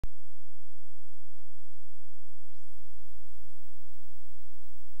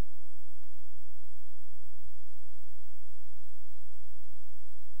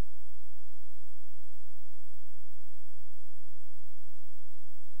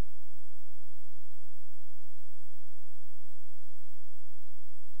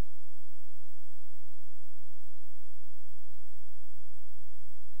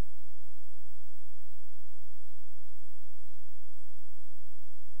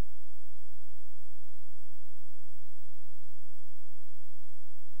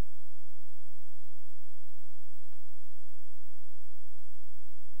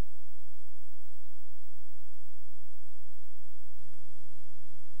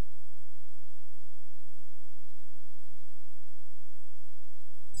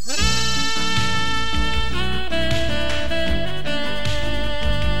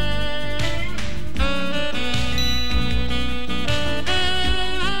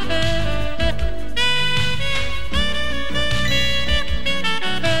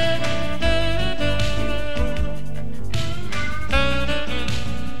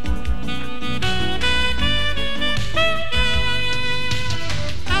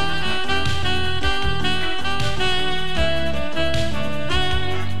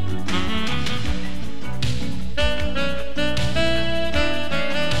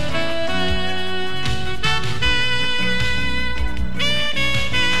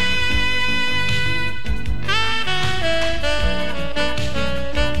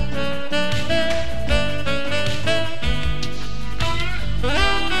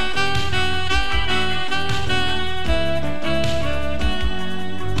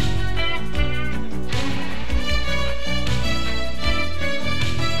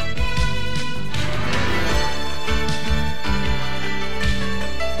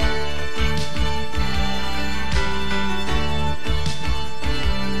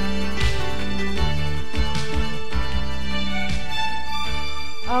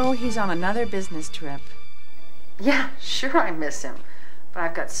Oh, he's on another business trip. Yeah, sure I miss him. But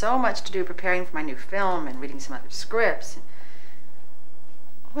I've got so much to do preparing for my new film and reading some other scripts.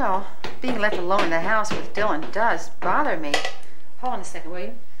 Well, being left alone in the house with Dylan does bother me. Hold on a second, will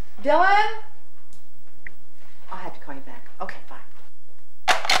you? Dylan? I'll have to call you back. Okay, bye.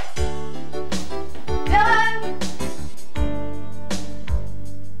 Dylan!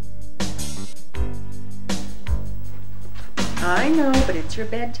 I know, but it's your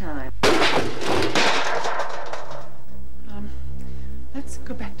bedtime. Let's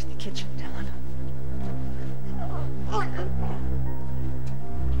go back to the kitchen, Dylan.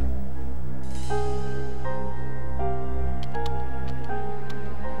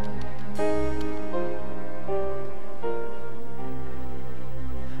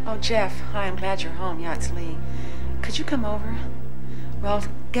 Oh, Jeff, hi, I'm glad you're home. Yeah, it's Lee. Could you come over? Well,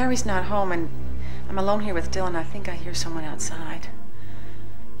 Gary's not home, and I'm alone here with Dylan. I think I hear someone outside.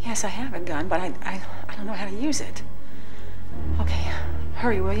 Yes, I have a gun, but I don't know how to use it. Okay,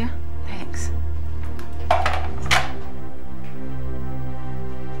 hurry, will you? Thanks.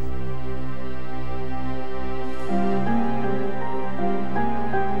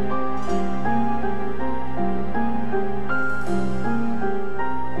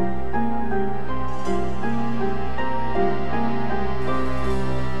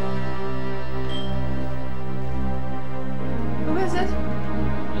 Who is it?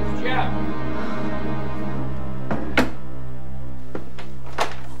 It's Jeff.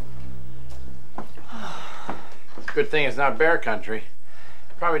 Good thing it's not bear country.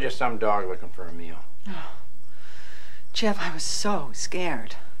 Probably just some dog looking for a meal. Oh. Jeff, I was so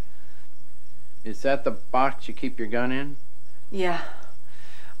scared. Is that the box you keep your gun in? Yeah.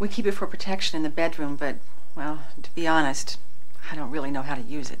 We keep it for protection in the bedroom, but, well, to be honest, I don't really know how to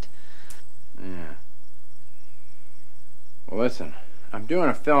use it. Yeah. Well, listen, I'm doing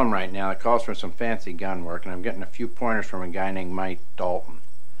a film right now that calls for some fancy gun work, and I'm getting a few pointers from a guy named Mike Dalton.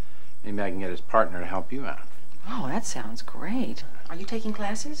 Maybe I can get his partner to help you out. Oh, that sounds great. Are you taking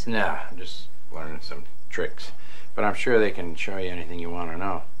classes? Nah, I'm just learning some tricks. But I'm sure they can show you anything you want to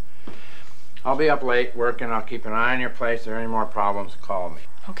know. I'll be up late working. I'll keep an eye on your place. If there are any more problems, call me.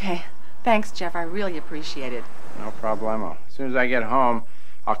 Okay. Thanks, Jeff. I really appreciate it. No problemo. As soon as I get home,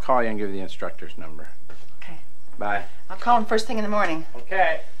 I'll call you and give you the instructor's number. Okay. Bye. I'll call him first thing in the morning.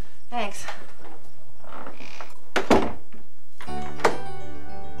 Okay. Thanks.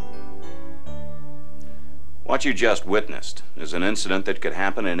 What you just witnessed is an incident that could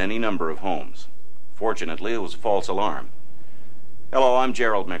happen in any number of homes. Fortunately, it was a false alarm. Hello, I'm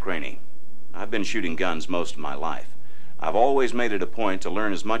Gerald McRaney. I've been shooting guns most of my life. I've always made it a point to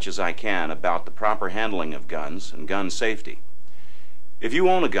learn as much as I can about the proper handling of guns and gun safety. If you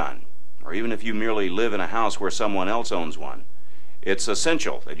own a gun, or even if you merely live in a house where someone else owns one, it's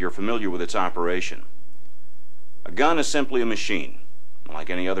essential that you're familiar with its operation. A gun is simply a machine. Like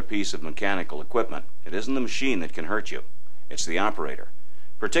any other piece of mechanical equipment, it isn't the machine that can hurt you. It's the operator,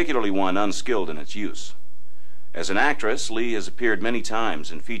 particularly one unskilled in its use. As an actress, Lee has appeared many times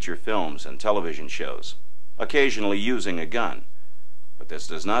in feature films and television shows, occasionally using a gun. But this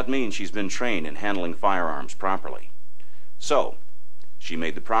does not mean she's been trained in handling firearms properly. So, she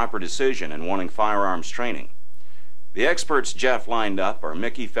made the proper decision in wanting firearms training. The experts Jeff lined up are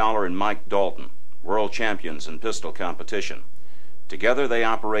Mickey Fowler and Mike Dalton, world champions in pistol competition. Together they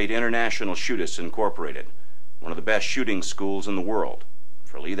operate International Shooters Incorporated, one of the best shooting schools in the world.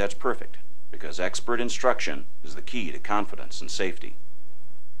 For Lee, that's perfect, because expert instruction is the key to confidence and safety.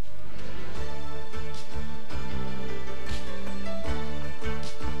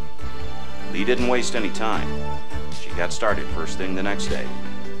 Lee didn't waste any time. She got started first thing the next day.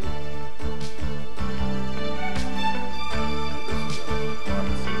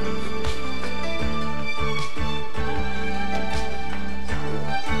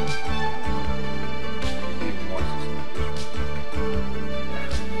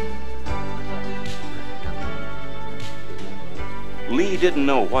 Lee didn't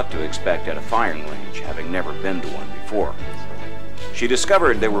know what to expect at a firing range, having never been to one before. She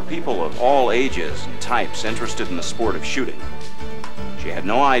discovered there were people of all ages and types interested in the sport of shooting. She had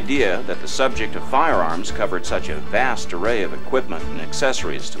no idea that the subject of firearms covered such a vast array of equipment and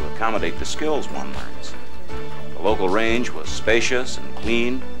accessories to accommodate the skills one learns. The local range was spacious and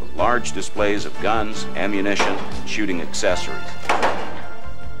clean, with large displays of guns, ammunition, and shooting accessories.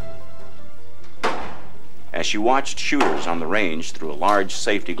 As she watched shooters on the range through a large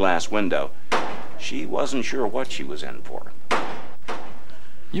safety glass window, she wasn't sure what she was in for.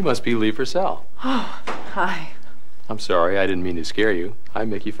 You must be Lee Purcell. Oh, hi. I'm sorry, I didn't mean to scare you. I'm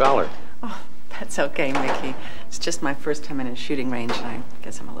Mickey Fowler. Oh, That's okay, Mickey. It's just my first time in a shooting range, and I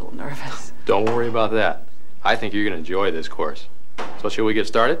guess I'm a little nervous. Don't worry about that. I think you're going to enjoy this course. So shall we get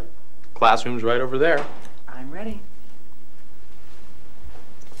started? Classroom's right over there. I'm ready.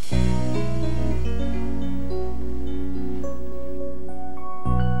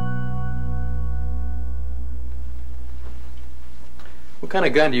 What kind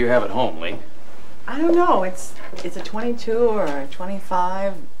of gun do you have at home, Lee? I don't know. It's a 22 or a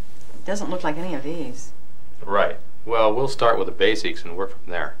 25. It doesn't look like any of these. Right. Well, we'll start with the basics and work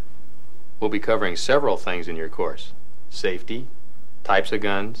from there. We'll be covering several things in your course: safety, types of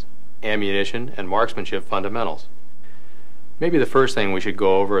guns, ammunition, and marksmanship fundamentals. Maybe the first thing we should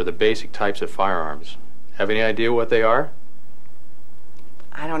go over are the basic types of firearms. Have any idea what they are?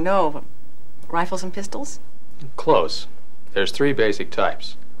 I don't know. Rifles and pistols? Close. There's three basic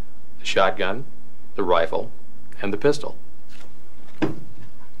types: the shotgun, the rifle, and the pistol.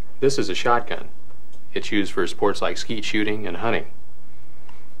 This is a shotgun. It's used for sports like skeet shooting and hunting.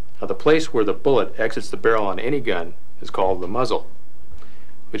 Now, the place where the bullet exits the barrel on any gun is called the muzzle,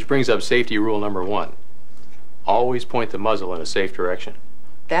 which brings up safety rule number 1. Always point the muzzle in a safe direction.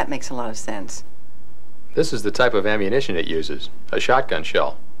 That makes a lot of sense. This is the type of ammunition it uses, a shotgun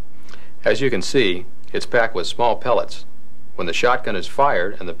shell. As you can see, it's packed with small pellets. When the shotgun is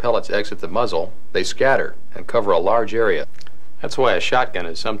fired and the pellets exit the muzzle, they scatter and cover a large area. That's why a shotgun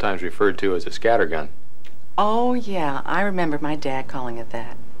is sometimes referred to as a scattergun. Oh, yeah. I remember my dad calling it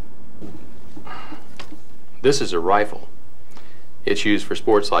that. This is a rifle. It's used for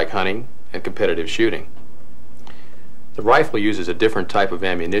sports like hunting and competitive shooting. The rifle uses a different type of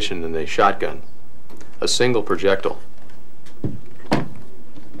ammunition than the shotgun, a single projectile.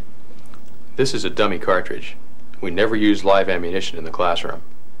 This is a dummy cartridge. We never use live ammunition in the classroom.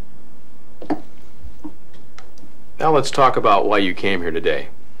 Now let's talk about why you came here today.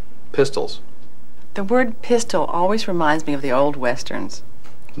 Pistols. The word pistol always reminds me of the old westerns.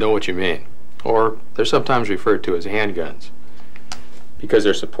 Know what you mean. Or they're sometimes referred to as handguns, because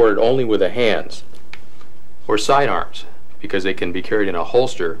they're supported only with the hands. Or sidearms, because they can be carried in a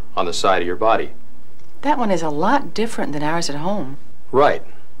holster on the side of your body. That one is a lot different than ours at home. Right.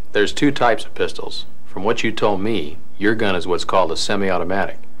 There's two types of pistols. From what you told me, your gun is what's called a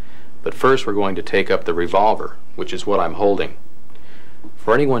semi-automatic. But first we're going to take up the revolver, which is what I'm holding.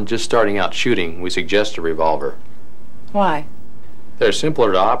 For anyone just starting out shooting, we suggest a revolver. Why? They're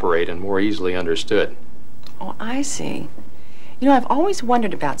simpler to operate and more easily understood. Oh, I see. You know, I've always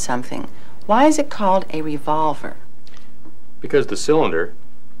wondered about something. Why is it called a revolver? Because the cylinder,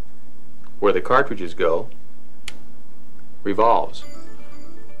 where the cartridges go, revolves.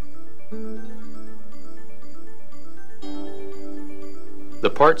 The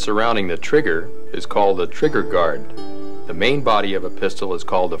part surrounding the trigger is called the trigger guard. The main body of a pistol is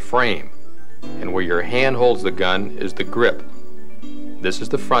called the frame, and where your hand holds the gun is the grip. This is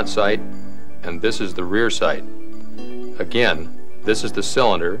the front sight, and this is the rear sight. Again, this is the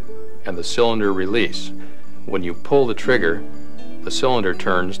cylinder and the cylinder release. When you pull the trigger, the cylinder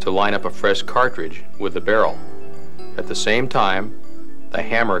turns to line up a fresh cartridge with the barrel. At the same time, the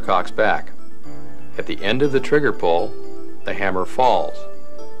hammer cocks back. At the end of the trigger pull, the hammer falls,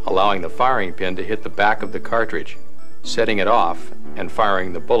 allowing the firing pin to hit the back of the cartridge, setting it off and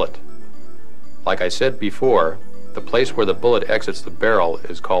firing the bullet. Like I said before, the place where the bullet exits the barrel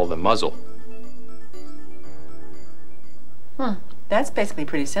is called the muzzle. That's basically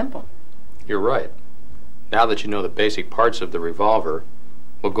pretty simple. You're right. Now that you know the basic parts of the revolver,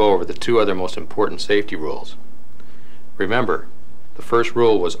 we'll go over the two other most important safety rules. Remember, the first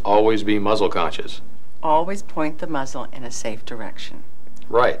rule was always be muzzle conscious. Always point the muzzle in a safe direction.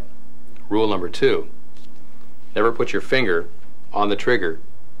 Right. Rule number 2, never put your finger on the trigger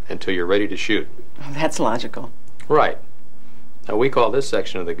until you're ready to shoot. Oh, that's logical. Right. Now we call this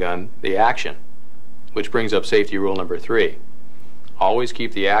section of the gun the action, which brings up safety rule number 3. Always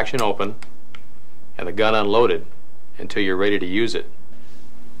keep the action open and the gun unloaded until you're ready to use it.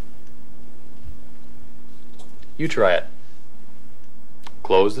 You try it.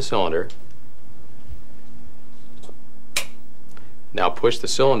 Close the cylinder. Now push the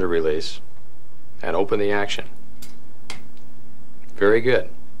cylinder release and open the action. Very good.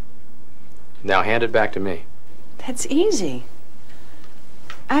 Now hand it back to me. That's easy.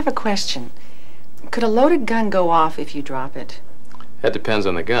 I have a question. Could a loaded gun go off if you drop it? That depends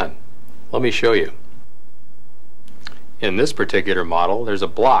on the gun. Let me show you. In this particular model, there's a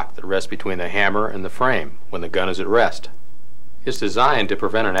block that rests between the hammer and the frame when the gun is at rest. It's designed to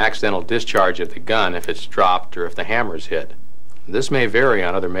prevent an accidental discharge of the gun if it's dropped or if the hammer is hit. This may vary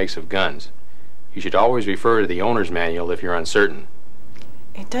on other makes of guns. You should always refer to the owner's manual if you're uncertain.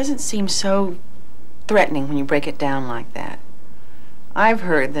 It doesn't seem so threatening when you break it down like that. I've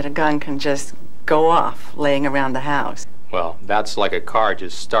heard that a gun can just go off laying around the house. Well, that's like a car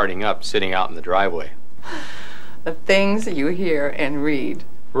just starting up, sitting out in the driveway. The things you hear and read.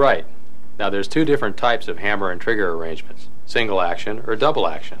 Right. Now, there's two different types of hammer and trigger arrangements, single action or double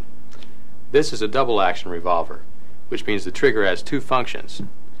action. This is a double action revolver, which means the trigger has two functions.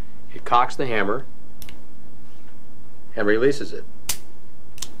 It cocks the hammer and releases it.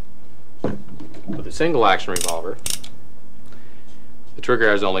 With a single action revolver, the trigger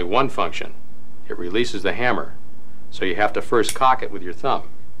has only one function. It releases the hammer, so you have to first cock it with your thumb.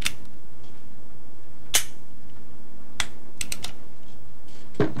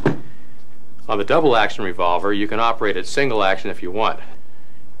 On the double action revolver, you can operate at single action if you want.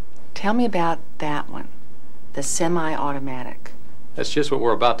 Tell me about that one, the semi-automatic. That's just what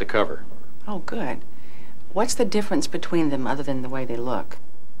we're about to cover. Oh, good. What's the difference between them other than the way they look?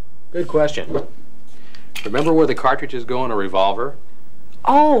 Good question. Remember where the cartridges go in a revolver?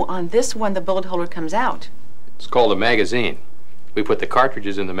 Oh, on this one the bullet holder comes out. It's called a magazine. We put the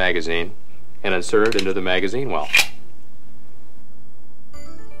cartridges in the magazine and insert it into the magazine well.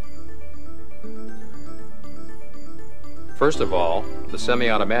 First of all, the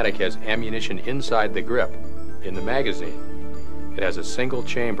semi-automatic has ammunition inside the grip, in the magazine. It has a single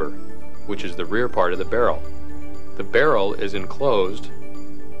chamber, which is the rear part of the barrel. The barrel is enclosed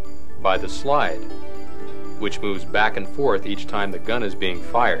by the slide, which moves back and forth each time the gun is being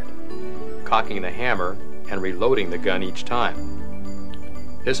fired, cocking the hammer and reloading the gun each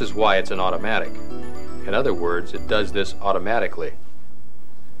time. This is why it's an automatic. In other words, it does this automatically.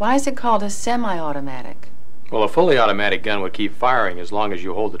 Why is it called a semi-automatic? Well, a fully automatic gun would keep firing as long as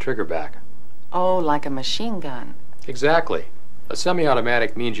you hold the trigger back. Oh, like a machine gun. Exactly. A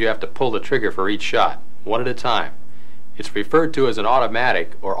semi-automatic means you have to pull the trigger for each shot, one at a time. It's referred to as an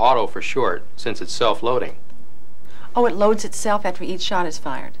automatic, or auto for short, since it's self-loading. Oh, it loads itself after each shot is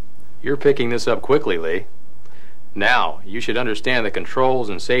fired. You're picking this up quickly, Lee. Now, you should understand the controls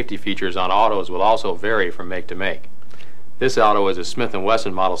and safety features on autos will also vary from make to make. This auto is a Smith &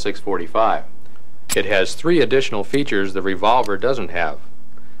 Wesson Model 645. It has 3 additional features the revolver doesn't have.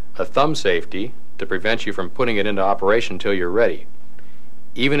 A thumb safety to prevent you from putting it into operation until you're ready,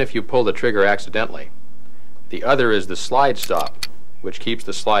 even if you pull the trigger accidentally. The other is the slide stop, which keeps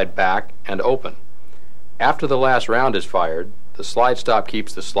the slide back and open. After the last round is fired, the slide stop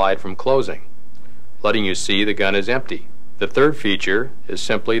keeps the slide from closing, letting you see the gun is empty. The third feature is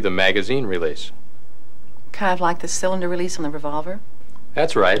simply the magazine release. Kind of like the cylinder release on the revolver?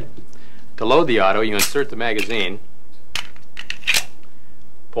 That's right. To load the auto, you insert the magazine,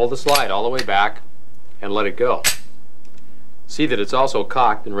 pull the slide all the way back, and let it go. See that it's also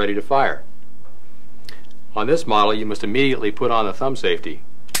cocked and ready to fire. On this model, you must immediately put on the thumb safety,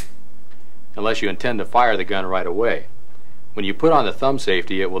 unless you intend to fire the gun right away. When you put on the thumb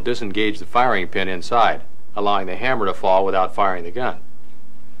safety, it will disengage the firing pin inside, allowing the hammer to fall without firing the gun.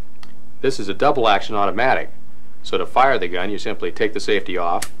 This is a double action automatic, so to fire the gun, you simply take the safety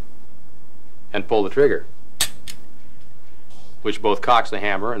off and pull the trigger, which both cocks the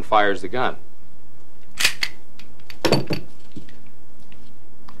hammer and fires the gun.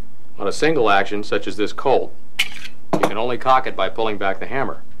 On a single action, such as this Colt, you can only cock it by pulling back the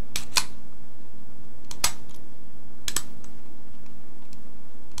hammer.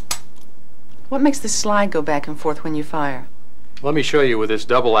 What makes the slide go back and forth when you fire? Let me show you with this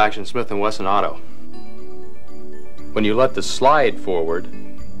double action Smith & Wesson auto. When you let the slide forward,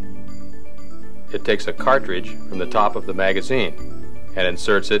 it takes a cartridge from the top of the magazine and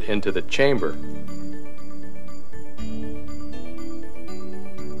inserts it into the chamber.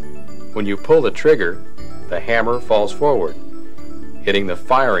 When you pull the trigger, the hammer falls forward, hitting the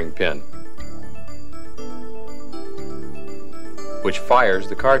firing pin, which fires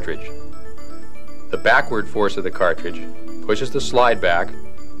the cartridge. The backward force of the cartridge pushes the slide back,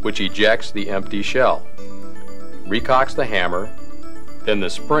 which ejects the empty shell, recocks the hammer, then the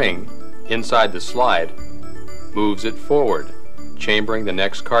spring inside the slide moves it forward, chambering the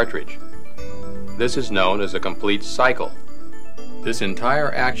next cartridge. This is known as a complete cycle. This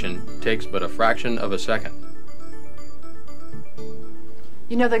entire action takes but a fraction of a second.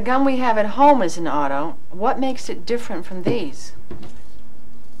 You know, the gun we have at home is an auto. What makes it different from these?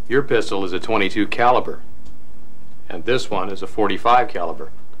 Your pistol is a .22 caliber, and this one is a .45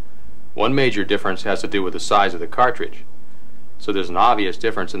 caliber. One major difference has to do with the size of the cartridge, so there's an obvious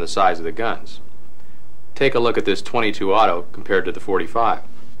difference in the size of the guns. Take a look at this .22 auto compared to the .45.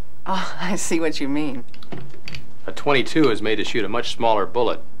 Oh, I see what you mean. A .22 is made to shoot a much smaller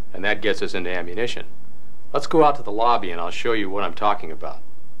bullet, and that gets us into ammunition. Let's go out to the lobby and I'll show you what I'm talking about.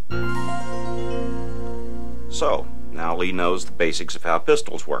 So, now Lee knows the basics of how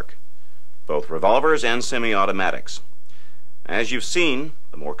pistols work, both revolvers and semi-automatics. As you've seen,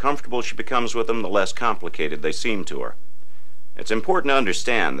 the more comfortable she becomes with them, the less complicated they seem to her. It's important to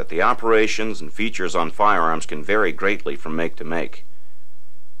understand that the operations and features on firearms can vary greatly from make to make.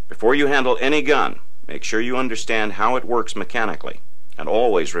 Before you handle any gun, make sure you understand how it works mechanically, and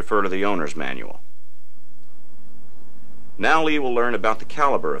always refer to the owner's manual. Now Lee will learn about the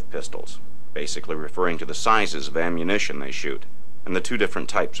caliber of pistols, basically referring to the sizes of ammunition they shoot, and the two different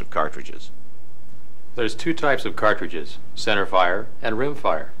types of cartridges. There's two types of cartridges, center fire and rim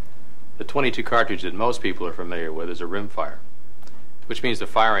fire. The .22 cartridge that most people are familiar with is a rim fire, which means the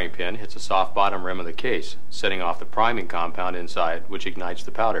firing pin hits the soft bottom rim of the case, setting off the priming compound inside, which ignites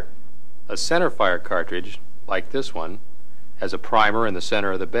the powder. A center fire cartridge, like this one, has a primer in the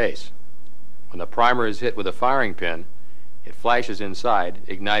center of the base. When the primer is hit with a firing pin, it flashes inside,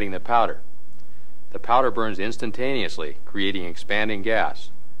 igniting the powder. The powder burns instantaneously, creating expanding gas,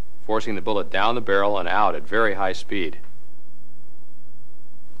 forcing the bullet down the barrel and out at very high speed.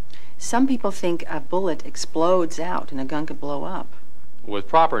 Some people think a bullet explodes out and a gun could blow up. With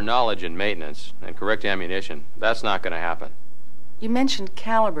proper knowledge and maintenance and correct ammunition, that's not going to happen. You mentioned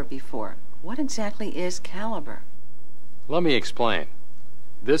caliber before. What exactly is caliber? Let me explain.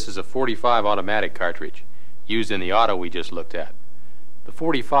 This is a .45 automatic cartridge, used in the auto we just looked at. The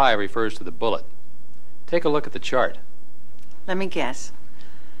 .45 refers to the bullet. Take a look at the chart. Let me guess.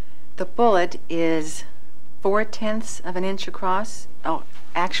 The bullet is 4/10 of an inch across? Oh,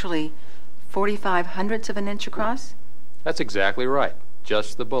 actually, 4/500 of an inch across? That's exactly right.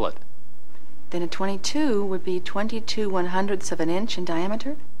 Just the bullet. Then a .22 would be 22/100 of an inch in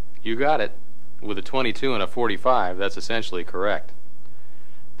diameter? You got it. With a .22 and a .45, that's essentially correct.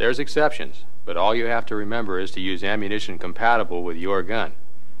 There's exceptions, but all you have to remember is to use ammunition compatible with your gun.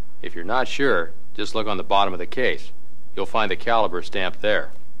 If you're not sure, just look on the bottom of the case. You'll find the caliber stamped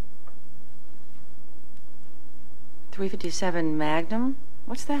there. .357 Magnum?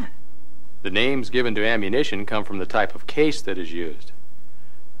 What's that? The names given to ammunition come from the type of case that is used.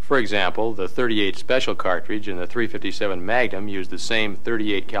 For example, the .38 Special cartridge and the .357 Magnum use the same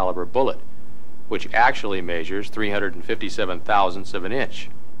 .38 caliber bullet, which actually measures 357 thousandths of an inch.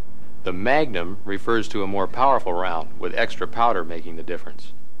 The Magnum refers to a more powerful round, with extra powder making the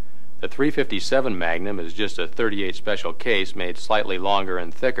difference. The .357 Magnum is just a .38 Special case made slightly longer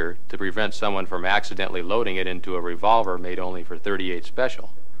and thicker to prevent someone from accidentally loading it into a revolver made only for .38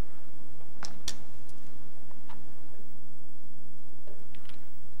 Special.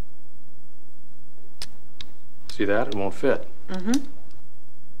 See that? It won't fit. Mm-hmm.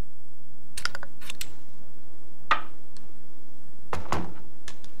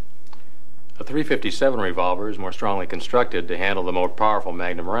 A .357 revolver is more strongly constructed to handle the more powerful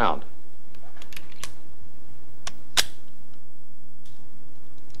Magnum round.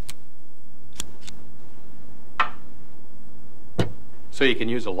 So you can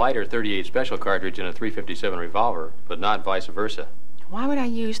use a lighter .38 Special cartridge in a .357 revolver, but not vice versa. Why would I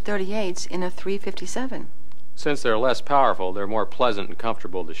use .38s in a .357? Since they're less powerful, they're more pleasant and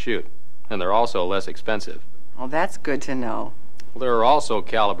comfortable to shoot, and they're also less expensive. Well, that's good to know. There are also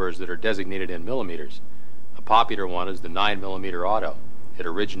calibers that are designated in millimeters. A popular one is the 9mm auto. It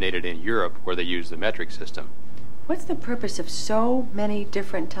originated in Europe, where they use the metric system. What's the purpose of so many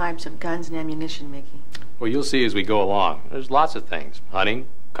different types of guns and ammunition, Mickey? Well, you'll see as we go along. There's lots of things. Hunting,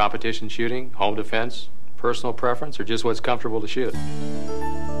 competition shooting, home defense, personal preference, or just what's comfortable to shoot.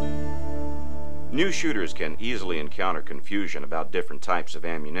 New shooters can easily encounter confusion about different types of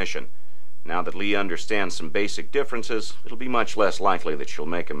ammunition. Now that Lee understands some basic differences, it'll be much less likely that she'll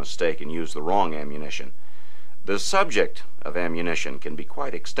make a mistake and use the wrong ammunition. The subject of ammunition can be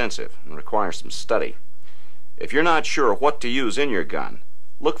quite extensive and require some study. If you're not sure what to use in your gun,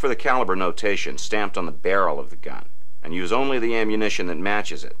 look for the caliber notation stamped on the barrel of the gun and use only the ammunition that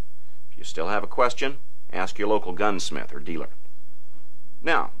matches it. If you still have a question, ask your local gunsmith or dealer.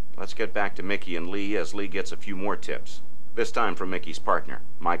 Now, let's get back to Mickey and Lee as Lee gets a few more tips. This time from Mickey's partner,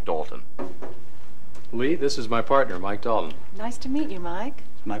 Mike Dalton. Lee, this is my partner, Mike Dalton. Nice to meet you, Mike.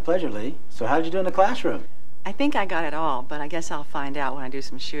 It's my pleasure, Lee. So how did you do in the classroom? I think I got it all, but I guess I'll find out when I do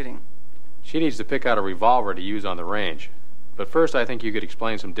some shooting. She needs to pick out a revolver to use on the range. But first, I think you could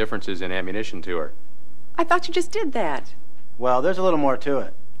explain some differences in ammunition to her. I thought you just did that. Well, there's a little more to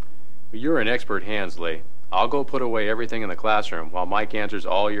it. Well, you're in expert hands, Lee. I'll go put away everything in the classroom while Mike answers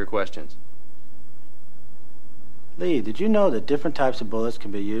all your questions. Lee, did you know that different types of bullets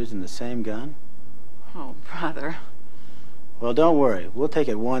can be used in the same gun? Oh, brother. Well, don't worry. We'll take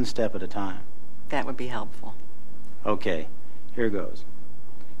it one step at a time. That would be helpful. Okay, here goes.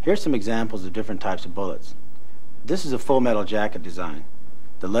 Here's some examples of different types of bullets. This is a full metal jacket design.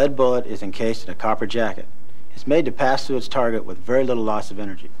 The lead bullet is encased in a copper jacket. It's made to pass through its target with very little loss of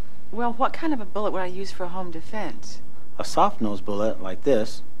energy. Well, what kind of a bullet would I use for home defense? A soft-nosed bullet like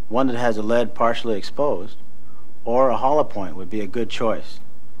this, one that has the lead partially exposed, or a hollow point would be a good choice.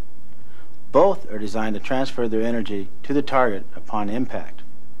 Both are designed to transfer their energy to the target upon impact.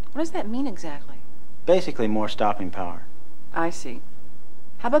 What does that mean exactly? Basically more stopping power. I see.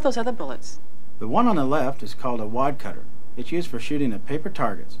 How about those other bullets? The one on the left is called a wad cutter. It's used for shooting at paper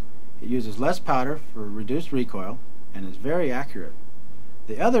targets. It uses less powder for reduced recoil and is very accurate.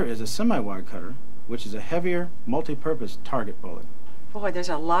 The other is a semi-wad cutter, which is a heavier, multi-purpose target bullet. Boy, there's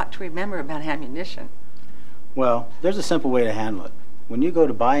a lot to remember about ammunition. Well, there's a simple way to handle it. When you go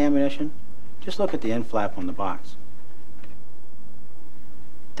to buy ammunition, just look at the end flap on the box.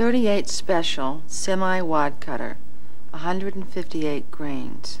 38 special semi-wad cutter, 158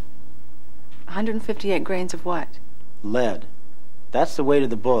 grains. 158 grains of what? Lead. That's the weight of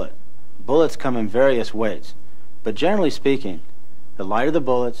the bullet. Bullets come in various weights, but generally speaking, the lighter the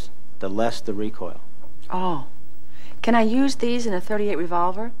bullets, the less the recoil. Oh. Can I use these in a .38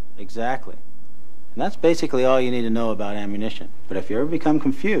 revolver? Exactly. And that's basically all you need to know about ammunition. But if you ever become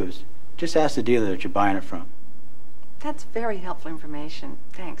confused, just ask the dealer that you're buying it from. That's very helpful information.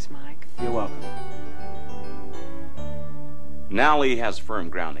 Thanks, Mike. You're welcome. Now Lee has firm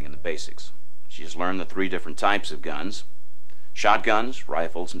grounding in the basics. She has learned the 3 different types of guns: shotguns,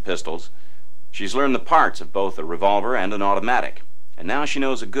 rifles, and pistols. She's learned the parts of both a revolver and an automatic, and now she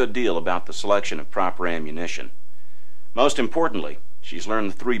knows a good deal about the selection of proper ammunition. Most importantly, she's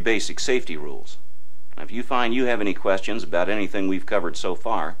learned the 3 basic safety rules. Now, if you find you have any questions about anything we've covered so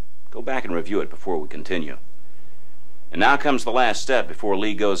far, go back and review it before we continue. And now comes the last step before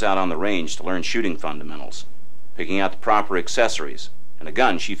Lee goes out on the range to learn shooting fundamentals, picking out the proper accessories and a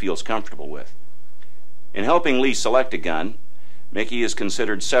gun she feels comfortable with. In helping Lee select a gun, Mickey has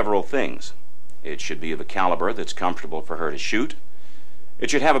considered several things. It should be of a caliber that's comfortable for her to shoot. It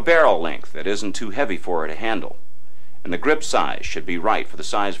should have a barrel length that isn't too heavy for her to handle. And the grip size should be right for the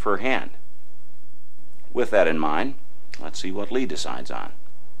size of her hand. With that in mind, let's see what Lee decides on.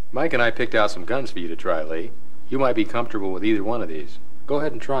 Mike and I picked out some guns for you to try, Lee. You might be comfortable with either one of these. Go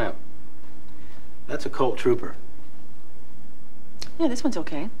ahead and try them. That's a Colt Trooper. Yeah, this one's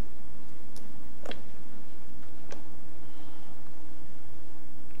okay.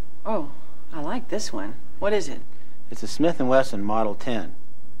 Oh, I like this one. What is it? It's a Smith & Wesson Model 10,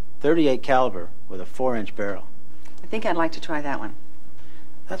 38 caliber with a 4-inch barrel. I think I'd like to try that one.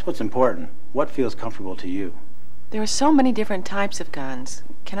 That's what's important. What feels comfortable to you? There are so many different types of guns.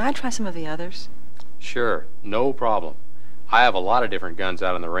 Can I try some of the others? Sure, no problem. I have a lot of different guns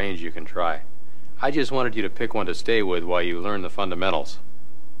out on the range you can try. I just wanted you to pick one to stay with while you learn the fundamentals.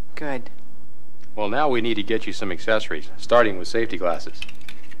 Good. Well, now we need to get you some accessories, starting with safety glasses.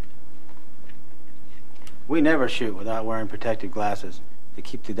 We never shoot without wearing protective glasses. They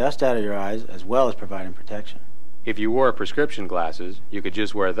keep the dust out of your eyes as well as providing protection. If you wore prescription glasses, you could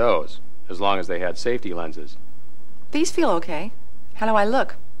just wear those, as long as they had safety lenses. These feel okay. How do I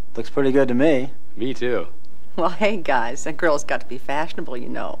look? Looks pretty good to me. Me too. Well, hey, guys, a girl's got to be fashionable, you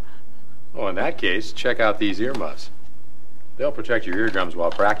know. Oh, in that case, check out these earmuffs. They'll protect your eardrums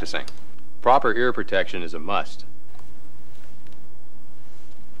while practicing. Proper ear protection is a must.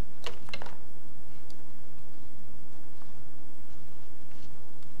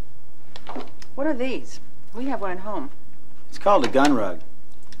 What are these? We have one at home. It's called a gun rug.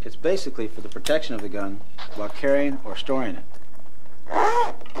 It's basically for the protection of the gun while carrying or storing it.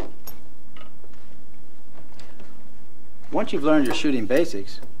 Once you've learned your shooting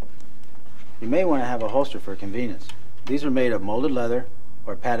basics, you may want to have a holster for convenience. These are made of molded leather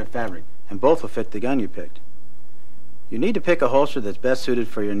or padded fabric, and both will fit the gun you picked. You need to pick a holster that's best suited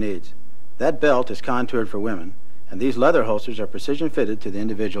for your needs. That belt is contoured for women, and these leather holsters are precision fitted to the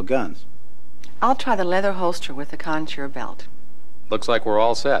individual guns. I'll try the leather holster with the contour belt. Looks like we're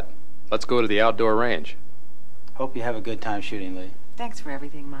all set. Let's go to the outdoor range. Hope you have a good time shooting, Lee. Thanks for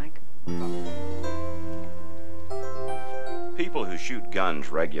everything, Mike. People who shoot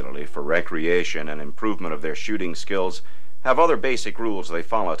guns regularly for recreation and improvement of their shooting skills have other basic rules they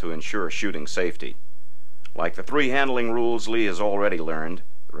follow to ensure shooting safety. Like the 3 handling rules Lee has already learned,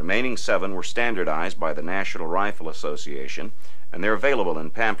 the remaining 7 were standardized by the National Rifle Association, and they're available in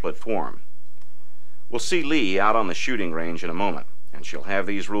pamphlet form. We'll see Lee out on the shooting range in a moment, and she'll have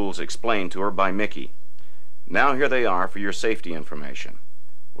these rules explained to her by Mickey. Now here they are for your safety information.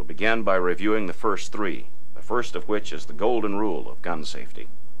 We'll begin by reviewing the first 3, the first of which is the golden rule of gun safety.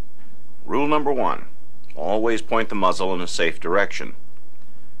 Rule number 1, always point the muzzle in a safe direction.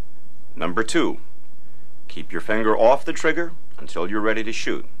 Number 2, Keep your finger off the trigger until you're ready to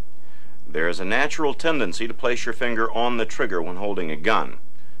shoot. There is a natural tendency to place your finger on the trigger when holding a gun,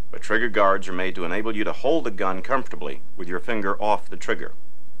 but trigger guards are made to enable you to hold the gun comfortably with your finger off the trigger.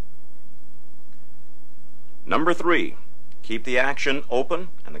 Number 3, keep the action open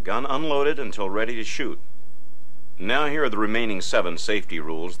and the gun unloaded until ready to shoot. Now here are the remaining 7 safety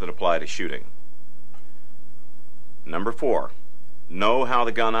rules that apply to shooting. Number 4, know how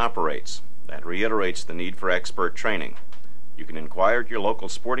the gun operates. That reiterates the need for expert training. You can inquire at your local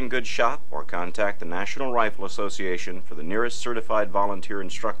sporting goods shop or contact the National Rifle Association for the nearest certified volunteer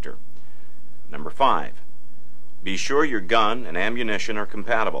instructor. Number 5, be sure your gun and ammunition are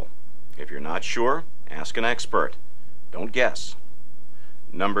compatible. If you're not sure, ask an expert. Don't guess.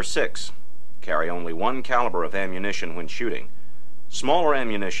 Number 6, carry only 1 caliber of ammunition when shooting. Smaller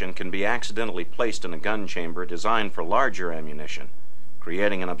ammunition can be accidentally placed in a gun chamber designed for larger ammunition,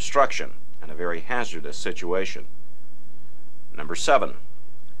 creating an obstruction and a very hazardous situation. Number 7,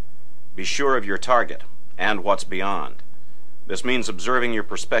 be sure of your target and what's beyond. This means observing your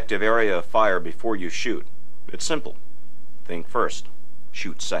prospective area of fire before you shoot. It's simple. Think first,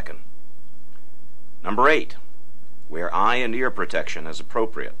 shoot second. Number 8, wear eye and ear protection as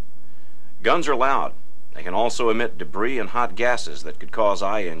appropriate. Guns are loud. They can also emit debris and hot gases that could cause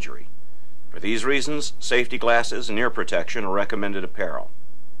eye injury. For these reasons, safety glasses and ear protection are recommended apparel.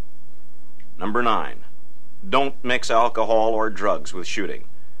 Number 9, don't mix alcohol or drugs with shooting.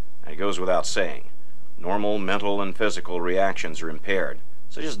 It goes without saying. Normal mental and physical reactions are impaired,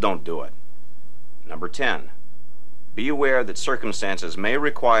 so just don't do it. Number 10, be aware that circumstances may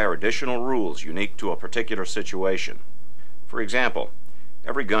require additional rules unique to a particular situation. For example,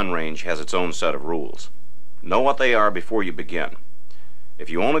 every gun range has its own set of rules. Know what they are before you begin. If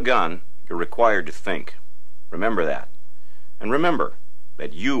you own a gun, you're required to think. Remember that. And remember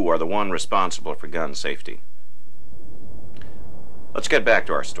that you are the one responsible for gun safety. Let's get back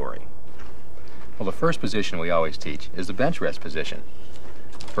to our story. Well, the first position we always teach is the bench rest position.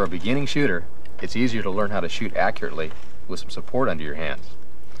 For a beginning shooter, it's easier to learn how to shoot accurately with some support under your hands.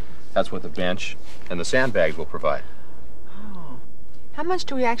 That's what the bench and the sandbags will provide. Oh. How much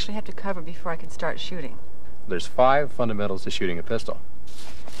do we actually have to cover before I can start shooting? There's 5 fundamentals to shooting a pistol.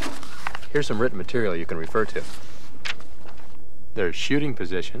 Here's some written material you can refer to. There's shooting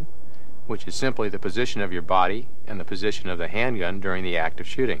position, which is simply the position of your body and the position of the handgun during the act of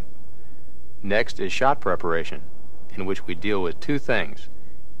shooting. Next is shot preparation, in which we deal with 2 things: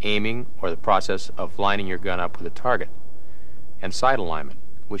 aiming, or the process of lining your gun up with a target, and sight alignment,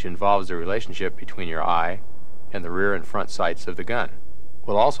 which involves the relationship between your eye and the rear and front sights of the gun.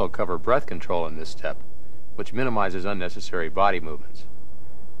 We'll also cover breath control in this step, which minimizes unnecessary body movements.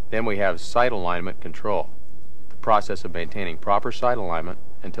 Then we have sight alignment control, the process of maintaining proper sight alignment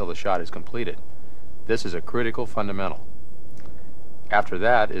until the shot is completed. This is a critical fundamental. After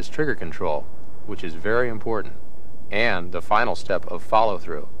that is trigger control, which is very important, and the final step of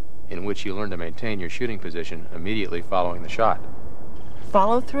follow-through, in which you learn to maintain your shooting position immediately following the shot.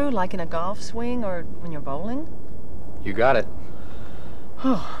 Follow through like in a golf swing or when you're bowling? You got it.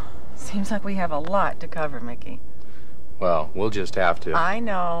 Oh, seems like we have a lot to cover, Mickey. Well, we'll just have to. I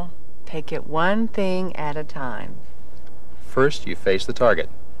know. Take it one thing at a time. First, you face the target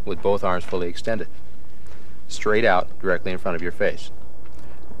with both arms fully extended, straight out directly in front of your face.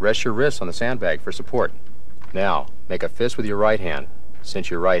 Rest your wrists on the sandbag for support. Now, make a fist with your right hand. Since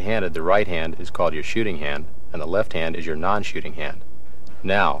you're right-handed, the right hand is called your shooting hand, and the left hand is your non-shooting hand.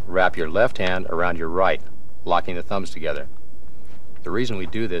 Now, wrap your left hand around your right, locking the thumbs together. The reason we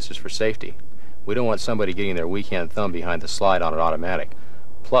do this is for safety. We don't want somebody getting their weak hand thumb behind the slide on an automatic.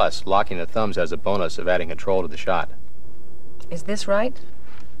 Plus, locking the thumbs has a bonus of adding control to the shot. Is this right?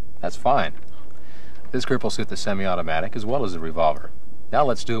 That's fine. This grip will suit the semi-automatic as well as the revolver. Now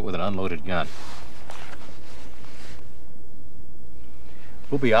let's do it with an unloaded gun.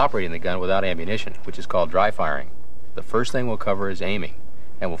 We'll be operating the gun without ammunition, which is called dry firing. The first thing we'll cover is aiming,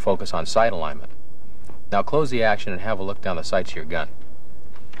 and we'll focus on sight alignment. Now close the action and have a look down the sights of your gun.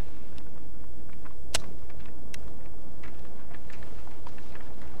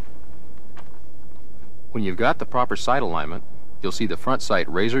 When you've got the proper sight alignment, you'll see the front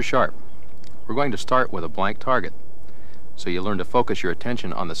sight razor sharp. We're going to start with a blank target, so you learn to focus your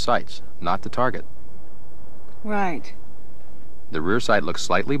attention on the sights, not the target. Right. The rear sight looks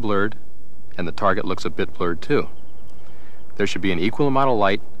slightly blurred, and the target looks a bit blurred too. There should be an equal amount of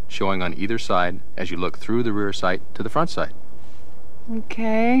light showing on either side as you look through the rear sight to the front sight.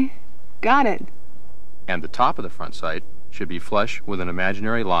 Okay, got it. And the top of the front sight should be flush with an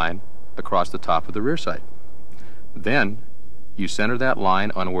imaginary line across the top of the rear sight. Then, you center that line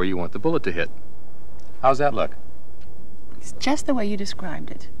on where you want the bullet to hit. How's that look? It's just the way you described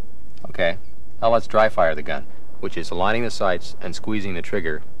it. Okay. Now let's dry fire the gun, which is aligning the sights and squeezing the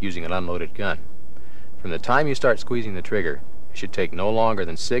trigger using an unloaded gun. From the time you start squeezing the trigger, it should take no longer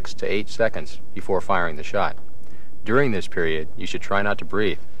than 6 to 8 seconds before firing the shot. During this period, you should try not to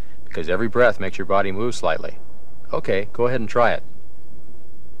breathe, because every breath makes your body move slightly. Okay, go ahead and try it.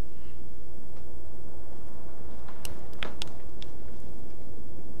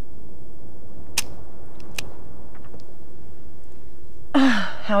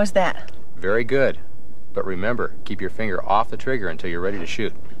 How is that? Very good. But remember, keep your finger off the trigger until you're ready to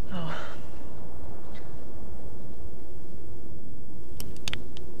shoot. Oh.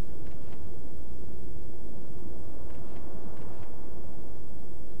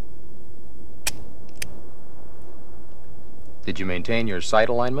 Did you maintain your sight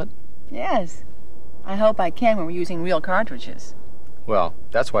alignment? Yes. I hope I can when we're using real cartridges. Well,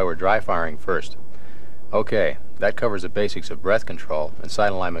 that's why we're dry firing first. Okay, that covers the basics of breath control and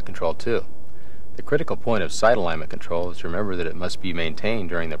sight alignment control too. The critical point of sight alignment control is to remember that it must be maintained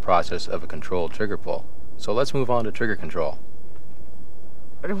during the process of a controlled trigger pull. So let's move on to trigger control.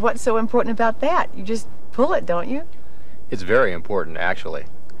 But what's so important about that? You just pull it, don't you? It's very important, actually.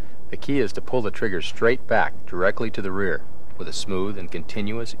 The key is to pull the trigger straight back, directly to the rear, with a smooth and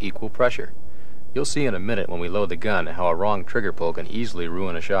continuous equal pressure. You'll see in a minute when we load the gun how a wrong trigger pull can easily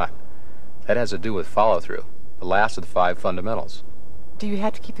ruin a shot. That has to do with follow-through, the last of the 5 fundamentals. Do you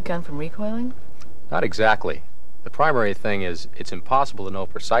have to keep the gun from recoiling? Not exactly. The primary thing is it's impossible to know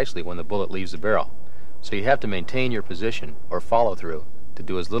precisely when the bullet leaves the barrel, so you have to maintain your position, or follow-through, to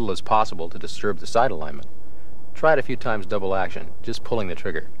do as little as possible to disturb the sight alignment. Try it a few times double action, just pulling the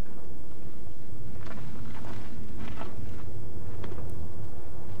trigger.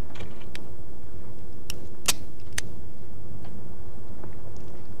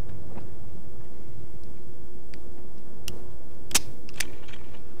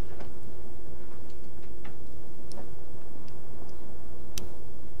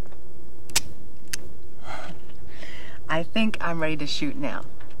 I think I'm ready to shoot now.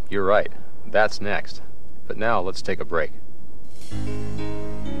 You're right. That's next. But now let's take a break.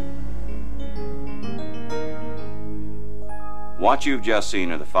 What you've just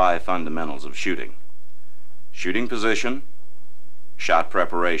seen are the 5 fundamentals of shooting. Shooting position, shot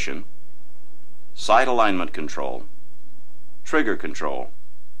preparation, sight alignment control, trigger control,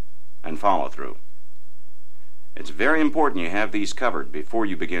 and follow-through. It's very important you have these covered before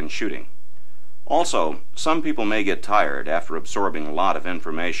you begin shooting. Also, some people may get tired after absorbing a lot of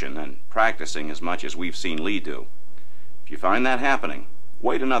information and practicing as much as we've seen Lee do. If you find that happening,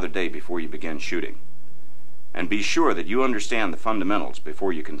 wait another day before you begin shooting. And be sure that you understand the fundamentals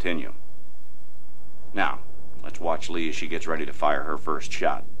before you continue. Now, let's watch Lee as she gets ready to fire her first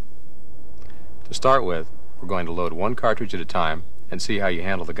shot. To start with, we're going to load 1 cartridge at a time and see how you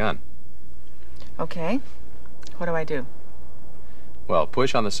handle the gun. Okay. What do I do? Well,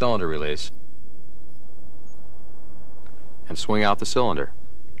 push on the cylinder release and swing out the cylinder.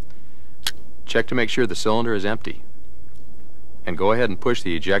 Check to make sure the cylinder is empty. And go ahead and push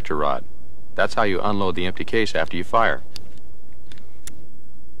the ejector rod. That's how you unload the empty case after you fire.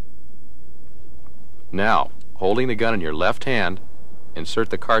 Now, holding the gun in your left hand, insert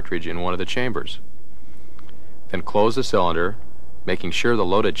the cartridge in one of the chambers. Then close the cylinder, making sure the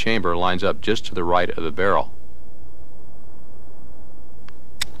loaded chamber lines up just to the right of the barrel.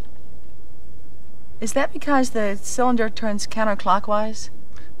 Is that because the cylinder turns counterclockwise?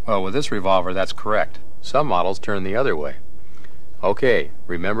 Well, with this revolver, that's correct. Some models turn the other way. Okay,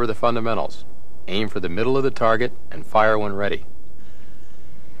 remember the fundamentals. Aim for the middle of the target and fire when ready.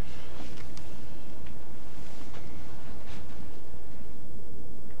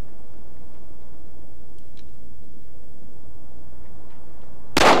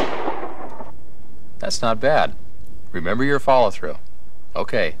 That's not bad. Remember your follow-through.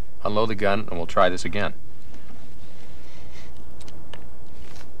 Okay, unload the gun and we'll try this again.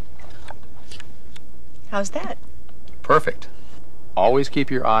 How's that? Perfect. Always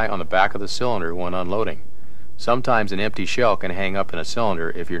keep your eye on the back of the cylinder when unloading. Sometimes an empty shell can hang up in a cylinder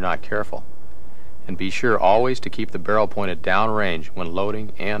if you're not careful. And be sure always to keep the barrel pointed downrange when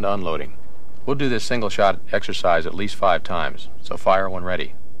loading and unloading. We'll do this single shot exercise at least 5 times, so fire when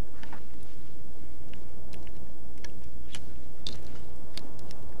ready.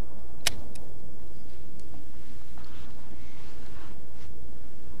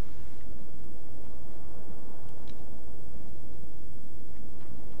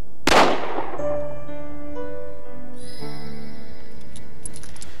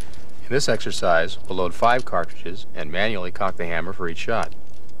 In this exercise, we'll load 5 cartridges and manually cock the hammer for each shot.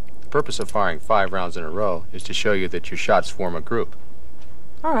 purpose of firing 5 rounds in a row is to show you that your shots form a group.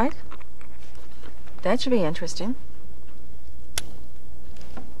 All right. That should be interesting.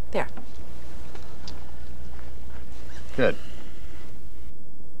 There. Good.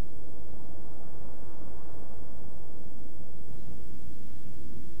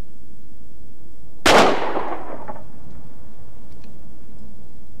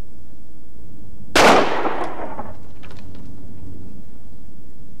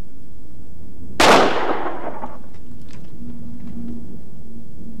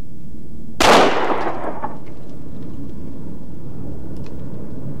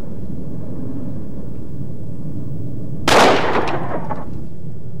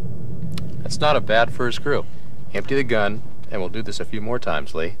 Not a bad first group. Empty the gun, and we'll do this a few more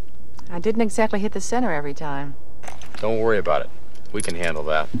times, Lee. I didn't exactly hit the center every time. Don't worry about it. We can handle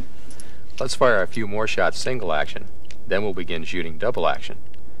that. Let's fire a few more shots single action. Then we'll begin shooting double action.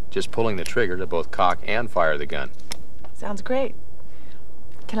 Just pulling the trigger to both cock and fire the gun. Sounds great.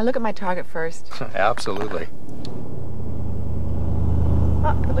 Can I look at my target first? Absolutely.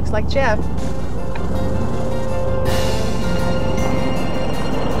 Oh, it looks like Jeff.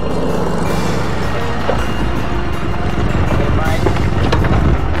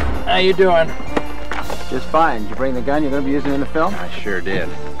 How you doing? Just fine. Did you bring the gun you're going to be using in the film? I sure did.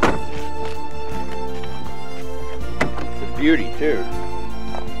 It's a beauty, too.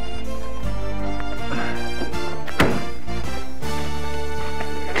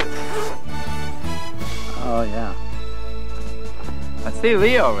 Oh, yeah. I see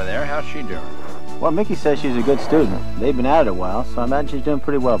Leah over there. How's she doing? Well, Mickey says she's a good student. They've been at it a while, so I imagine she's doing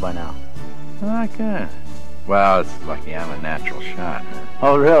pretty well by now. Oh, good. Well, it's lucky I'm a natural shot.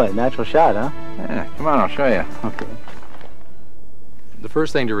 Oh, really? Natural shot, huh? Yeah, come on, I'll show you. Okay. The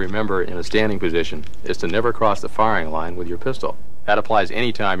first thing to remember in a standing position is to never cross the firing line with your pistol. That applies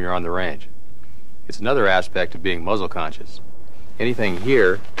any time you're on the range. It's another aspect of being muzzle conscious. Anything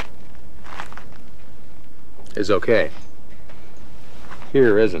here is okay.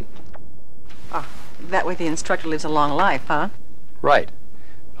 Here isn't. Ah, that way the instructor lives a long life, huh? Right.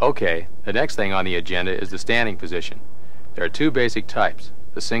 Okay, the next thing on the agenda is the standing position. There are 2 basic types,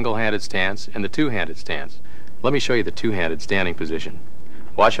 the single-handed stance and the two-handed stance. Let me show you the two-handed standing position.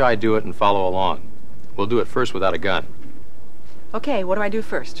 Watch how I do it and follow along. We'll do it first without a gun. Okay, what do I do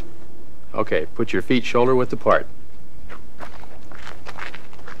first? Okay, put your feet shoulder-width apart.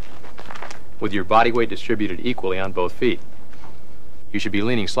 With your body weight distributed equally on both feet. You should be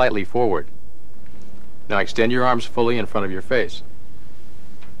leaning slightly forward. Now extend your arms fully in front of your face.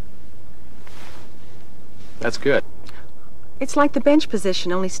 That's good. It's like the bench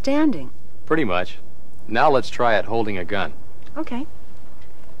position, only standing. Pretty much. Now let's try it holding a gun. Okay.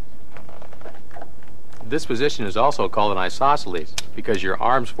 This position is also called an isosceles because your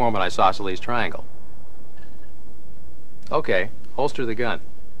arms form an isosceles triangle. Okay, holster the gun.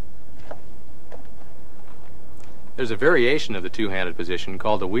 There's a variation of the two-handed position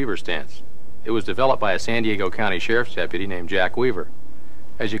called the Weaver stance. It was developed by a San Diego County Sheriff's deputy named Jack Weaver.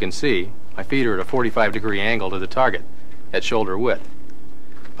 As you can see, my feet are at a 45-degree angle to the target, at shoulder width.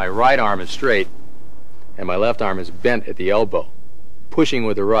 My right arm is straight, and my left arm is bent at the elbow, pushing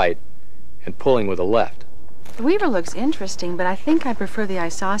with the right and pulling with the left. The Weaver looks interesting, but I think I prefer the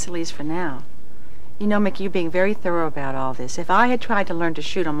isosceles for now. You know, Mickey, you're being very thorough about all this. If I had tried to learn to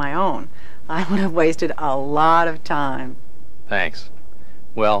shoot on my own, I would have wasted a lot of time. Thanks.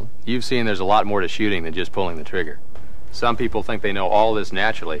 Well, you've seen there's a lot more to shooting than just pulling the trigger. Some people think they know all this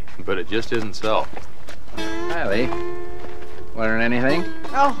naturally, but it just isn't so. Hi, Lee. Learn anything?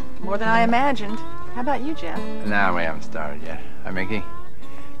 Oh, more than I imagined. How about you, Jeff? No, we haven't started yet. Hi, Mickey.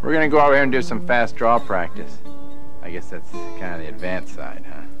 We're gonna go over here and do some fast draw practice. I guess that's kind of the advanced side,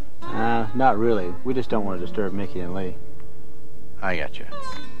 huh? Not really. We just don't want to disturb Mickey and Lee. I got you.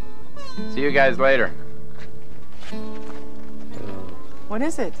 See you guys later. What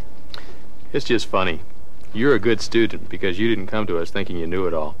is it? It's just funny. You're a good student because you didn't come to us thinking you knew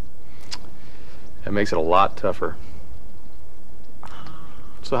it all. That makes it a lot tougher.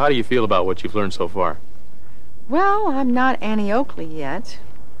 So how do you feel about what you've learned so far? Well, I'm not Annie Oakley yet,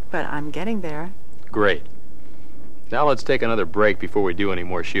 but I'm getting there. Great. Now let's take another break before we do any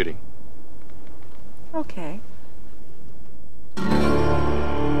more shooting. Okay.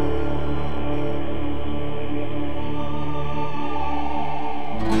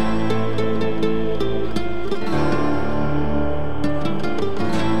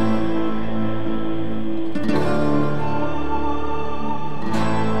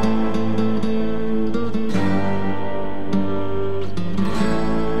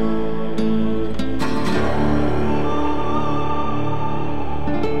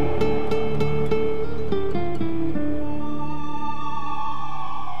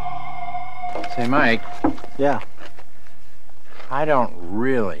 Mike. Yeah. I don't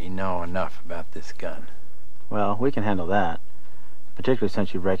really know enough about this gun. Well, we can handle that, particularly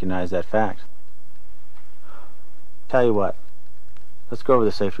since you've recognized that fact. Tell you what, let's go over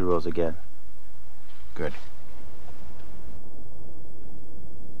the safety rules again. Good.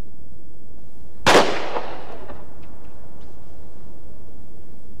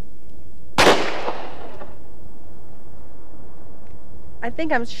 I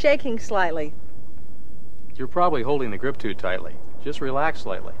think I'm shaking slightly. You're probably holding the grip too tightly. Just relax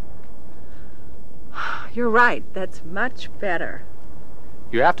slightly. You're right. That's much better.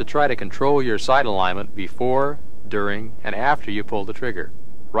 You have to try to control your sight alignment before, during, and after you pull the trigger,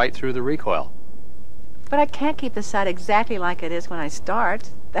 right through the recoil. But I can't keep the sight exactly like it is when I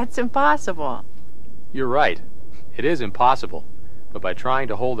start. That's impossible. You're right. It is impossible. But by trying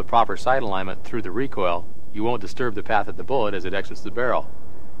to hold the proper sight alignment through the recoil, you won't disturb the path of the bullet as it exits the barrel.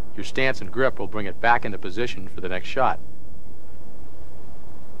 Your stance and grip will bring it back into position for the next shot.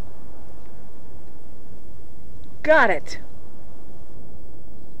 Got it.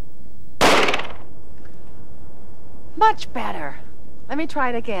 Much better. Let me try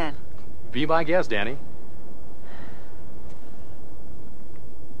it again. Be my guest, Danny.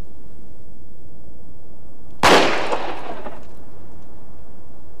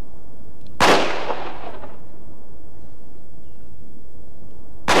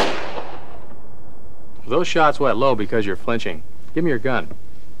 Those shots went low because you're flinching. Give me your gun.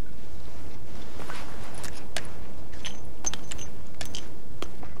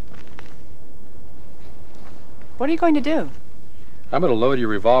 What are you going to do? I'm going to load your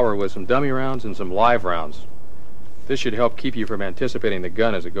revolver with some dummy rounds and some live rounds. This should help keep you from anticipating the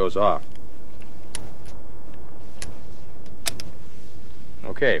gun as it goes off.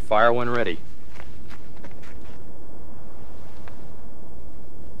 Okay, fire when ready.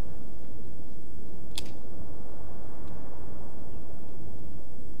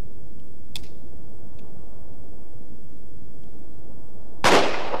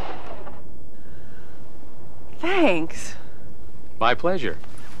 Thanks. My pleasure.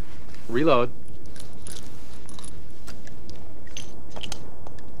 Reload.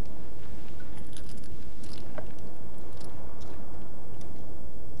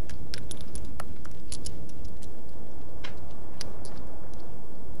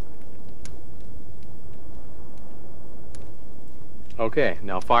 Okay,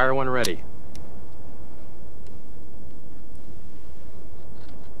 now fire when ready.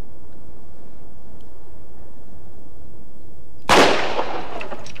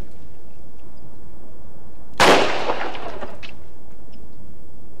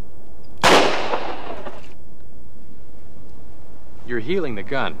 You're heeling the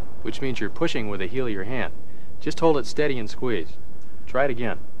gun, which means you're pushing with the heel of your hand. Just hold it steady and squeeze. Try it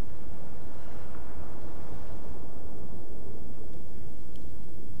again.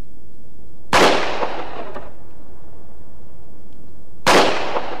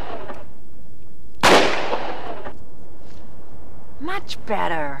 Much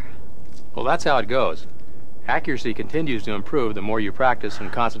better. Well, that's how it goes. Accuracy continues to improve the more you practice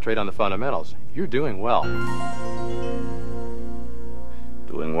and concentrate on the fundamentals. You're doing well.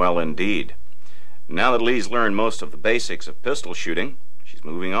 Doing well indeed. Now that Lee's learned most of the basics of pistol shooting, she's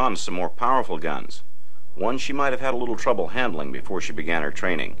moving on to some more powerful guns. One she might have had a little trouble handling before she began her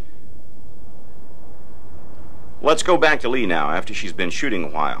training. Let's go back to Lee now after she's been shooting a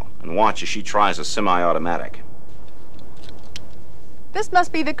while and watch as she tries a semi-automatic. This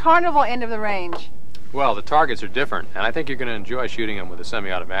must be the carnival end of the range. Well, the targets are different, and I think you're going to enjoy shooting them with a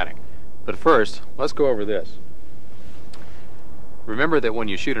semi-automatic. But first, let's go over this. Remember that when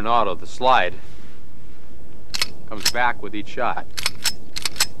you shoot an auto, the slide comes back with each shot.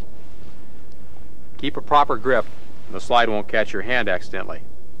 Keep a proper grip, and the slide won't catch your hand accidentally.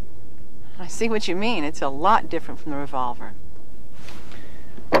 I see what you mean. It's a lot different from the revolver.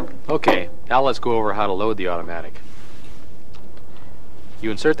 Okay, now let's go over how to load the automatic.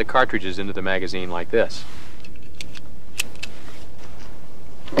 You insert the cartridges into the magazine like this.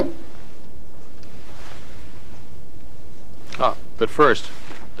 Oh, but first,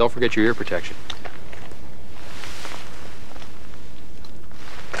 don't forget your ear protection.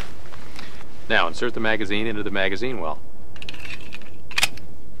 Now insert the magazine into the magazine well.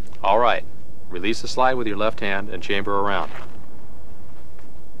 All right, release the slide with your left hand and chamber around.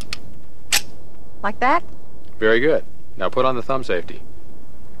 Like that? Very good. Now put on the thumb safety.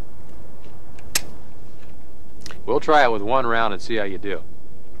 We'll try it with one round and see how you do.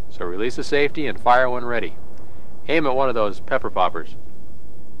 So release the safety and fire when ready. Aim at one of those pepper poppers.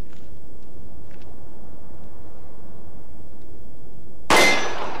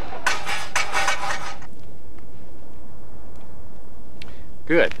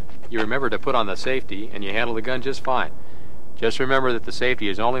 Good. You remember to put on the safety, and you handle the gun just fine. Just remember that the safety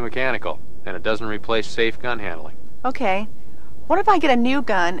is only mechanical, and it doesn't replace safe gun handling. Okay. What if I get a new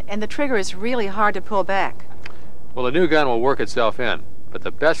gun and the trigger is really hard to pull back? Well, the new gun will work itself in, but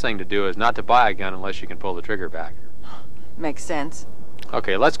the best thing to do is not to buy a gun unless you can pull the trigger back. Makes sense.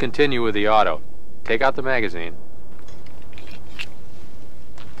 Okay, let's continue with the auto. Take out the magazine.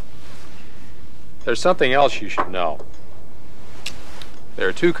 There's something else you should know. There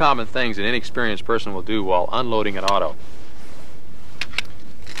are two common things an inexperienced person will do while unloading an auto.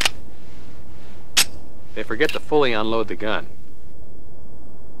 They forget to fully unload the gun.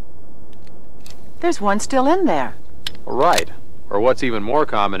 There's one still in there. Right. Or what's even more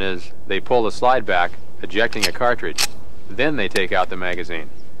common is they pull the slide back, ejecting a cartridge. Then they take out the magazine.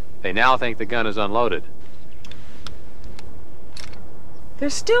 They now think the gun is unloaded.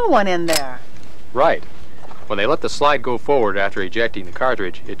 There's still one in there. Right. When they let the slide go forward after ejecting the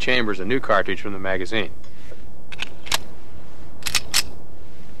cartridge, it chambers a new cartridge from the magazine.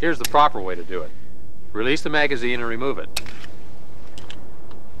 Here's the proper way to do it. Release the magazine and remove it.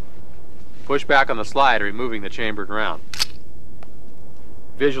 Push back on the slide, removing the chambered round.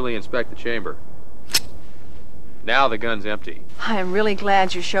 Visually inspect the chamber. Now the gun's empty. I am really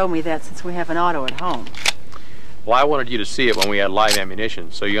glad you showed me that since we have an auto at home. Well, I wanted you to see it when we had live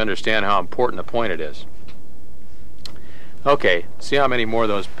ammunition, so you understand how important a point it is. Okay, see how many more of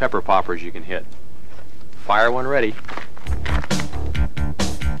those pepper poppers you can hit. Fire when ready.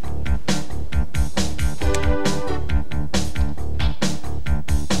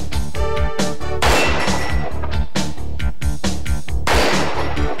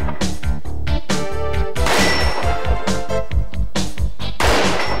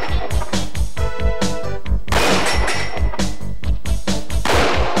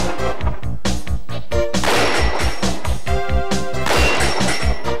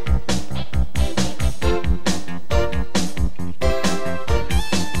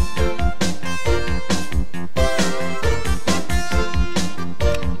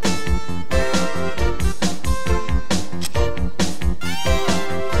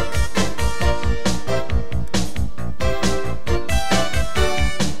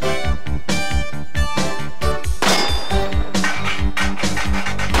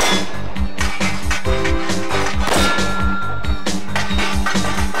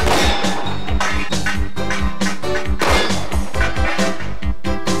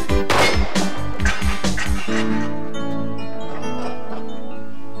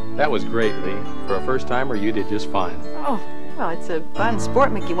 That was great, Lee. For a first-timer, you did just fine. Oh, well, it's a fun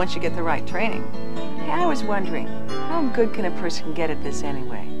sport, Mickey, once you get the right training. Hey, I was wondering, how good can a person get at this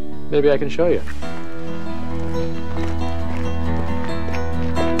anyway? Maybe I can show you.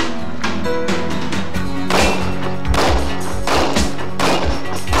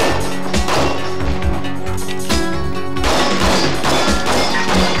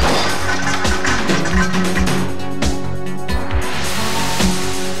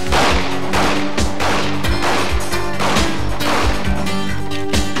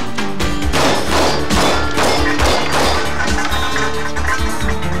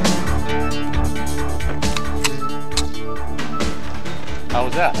 How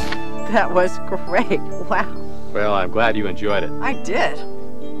was that? That was great. Wow. Well, I'm glad you enjoyed it. I did.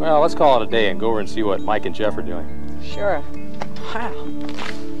 Well, let's call it a day and go over and see what Mike and Jeff are doing. Sure. Wow.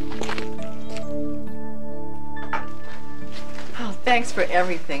 Oh, thanks for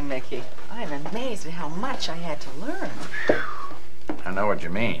everything, Mickey. I'm amazed at how much I had to learn. I know what you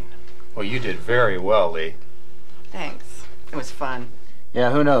mean. Well, you did very well, Lee. Thanks. It was fun.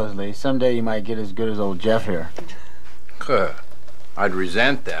 Yeah, who knows, Lee? Someday you might get as good as old Jeff here. Huh. I'd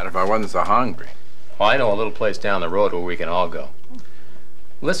resent that if I wasn't so hungry. Well, I know a little place down the road where we can all go.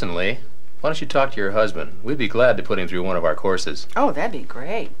 Listen, Lee, why don't you talk to your husband? We'd be glad to put him through one of our courses. Oh, that'd be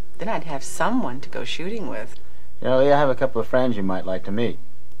great. Then I'd have someone to go shooting with. You know, Lee, I have a couple of friends you might like to meet.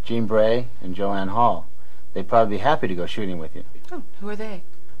 Jean Bray and Joanne Hall. They'd probably be happy to go shooting with you. Oh, who are they?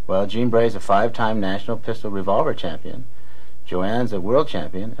 Well, Jean Bray's a 5-time national pistol revolver champion. Joanne's a world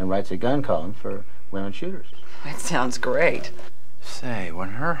champion and writes a gun column for women shooters. That sounds great. Say, when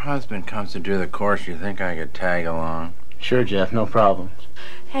her husband comes to do the course, you think I could tag along? Sure, Jeff, no problem.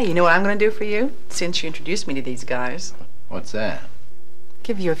 Hey, you know what I'm going to do for you? Since you introduced me to these guys. What's that?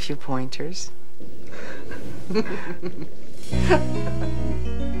 Give you a few pointers.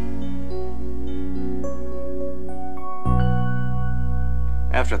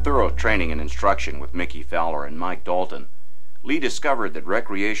 After thorough training and instruction with Mickey Fowler and Mike Dalton, Lee discovered that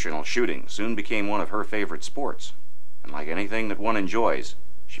recreational shooting soon became one of her favorite sports. And like anything that one enjoys,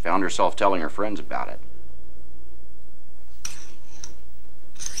 she found herself telling her friends about it.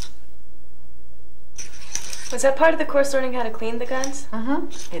 Was that part of the course learning how to clean the guns?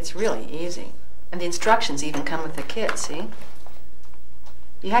 Mm-hmm. It's really easy. And the instructions even come with the kit, see?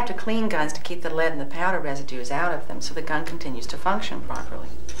 You have to clean guns to keep the lead and the powder residues out of them so the gun continues to function properly.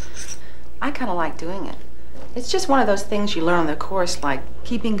 I kind of like doing it. It's just one of those things you learn on the course, like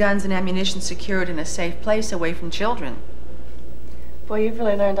keeping guns and ammunition secured in a safe place away from children. Boy, you've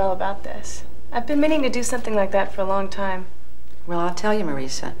really learned all about this. I've been meaning to do something like that for a long time. Well, I'll tell you,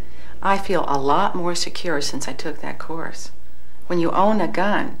 Marisa, I feel a lot more secure since I took that course. When you own a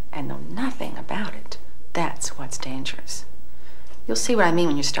gun and know nothing about it, that's what's dangerous. You'll see what I mean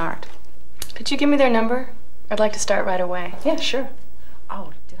when you start. Could you give me their number? I'd like to start right away. Yeah, sure.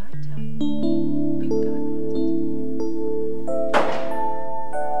 Oh, did I tell you?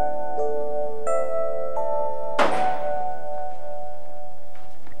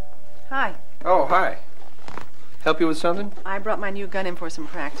 Hi. Oh, hi. Help you with something? I brought my new gun in for some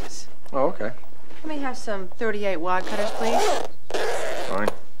practice. Oh, okay. Let me have some 38 wad cutters, please. Fine.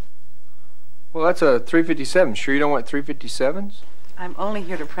 Well, that's a 357. Sure you don't want 357s? I'm only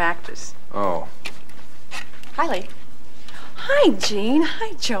here to practice. Oh. Hi, Lee. Hi, Jean.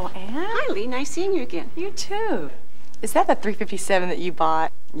 Hi, Joanne. Hi, Lee. Nice seeing you again. You too. Is that the 357 that you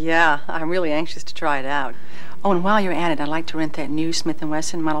bought? Yeah, I'm really anxious to try it out. Oh, and while you're at it, I'd like to rent that new Smith &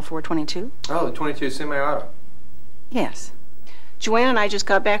 Wesson Model 422. Oh, the 22 semi-auto. Yes. Joanne and I just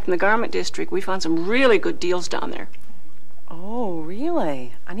got back from the garment district. We found some really good deals down there. Oh,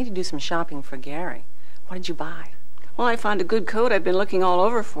 really? I need to do some shopping for Gary. What did you buy? Well, I found a good coat I've been looking all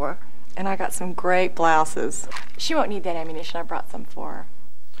over for. And I got some great blouses. She won't need that ammunition. I brought some for her.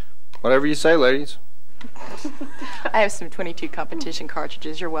 Whatever you say, ladies. I have some 22 competition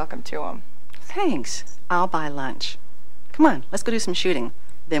cartridges. You're welcome to them. Thanks. I'll buy lunch. Come on, let's go do some shooting.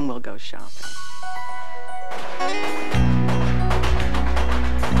 Then we'll go shopping.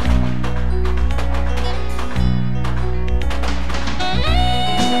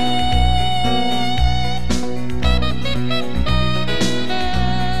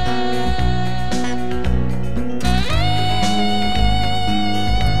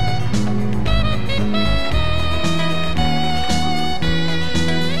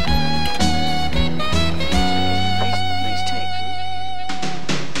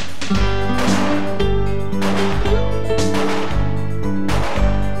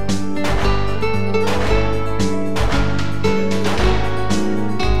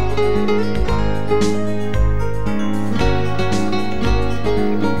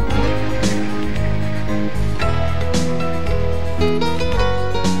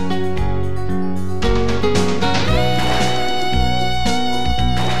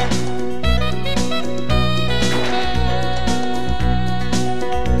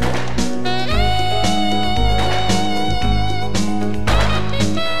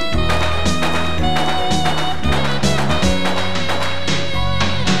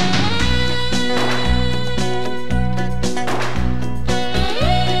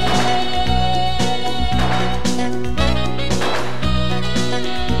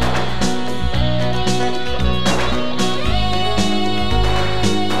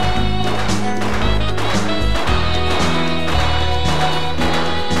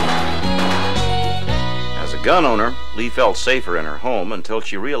 Gun owner, Lee felt safer in her home until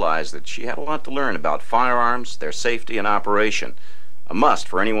she realized that she had a lot to learn about firearms, their safety and operation, a must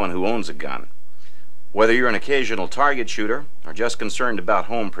for anyone who owns a gun. Whether you're an occasional target shooter or just concerned about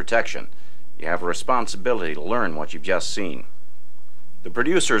home protection, you have a responsibility to learn what you've just seen. The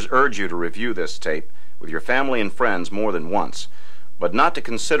producers urge you to review this tape with your family and friends more than once, but not to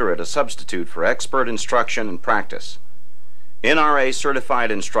consider it a substitute for expert instruction and practice. NRA certified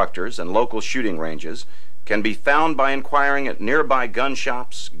instructors and local shooting ranges can be found by inquiring at nearby gun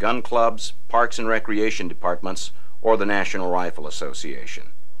shops, gun clubs, parks and recreation departments, or the National Rifle Association.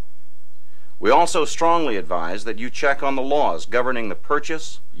 We also strongly advise that you check on the laws governing the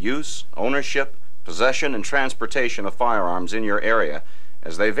purchase, use, ownership, possession, and transportation of firearms in your area,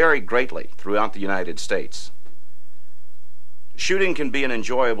 as they vary greatly throughout the United States. Shooting can be an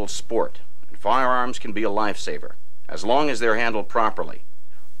enjoyable sport, and firearms can be a lifesaver, as long as they're handled properly.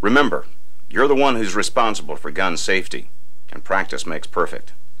 Remember, you're the one who's responsible for gun safety, and practice makes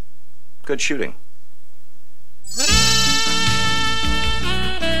perfect. Good shooting.